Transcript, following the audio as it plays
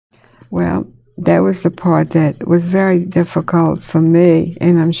Well, that was the part that was very difficult for me,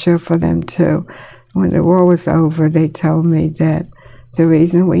 and I'm sure for them too. When the war was over, they told me that the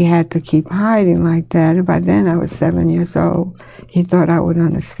reason we had to keep hiding like that, and by then I was 7 years old, he thought I would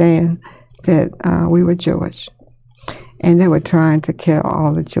understand that we were Jewish. And they were trying to kill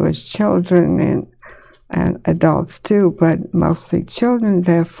all the Jewish children and adults too, but mostly children.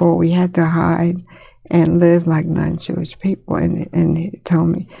 Therefore, we had to hide and live like non-Jewish people. And he told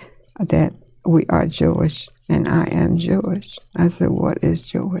me that we are Jewish, and I am Jewish. I said, what is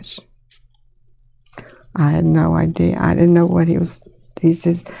Jewish? I had no idea. I didn't know what he was. He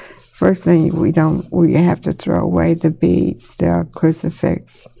says, first thing, we have to throw away the beads, the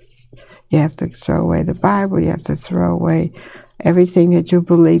crucifix. You have to throw away the Bible. You have to throw away everything that you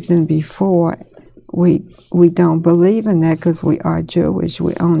believed in before. We don't believe in that because we are Jewish.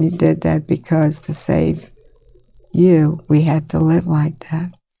 We only did that because to save you, we had to live like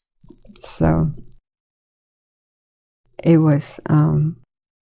that. So it was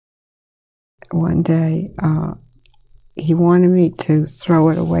one day he wanted me to throw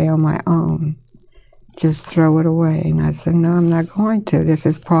it away on my own. Just throw it away. And I said, no, I'm not going to. This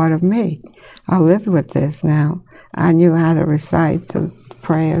is part of me. I lived with this now. I knew how to recite the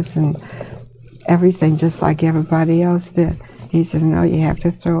prayers and everything just like everybody else did. He says, no, you have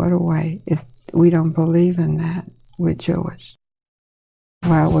to throw it away. We don't believe in that. We're Jewish.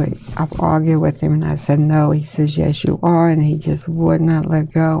 Well, I argued with him and I said, no. He says, yes, you are. And he just would not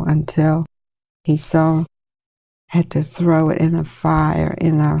let go until he saw, had to throw it in a fire,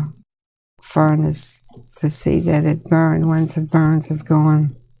 in a furnace to see that it burned. Once it burns, it's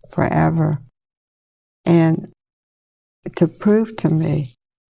gone forever. And to prove to me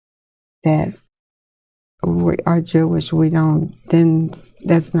that we are Jewish, then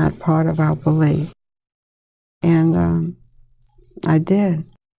that's not part of our belief. And I did.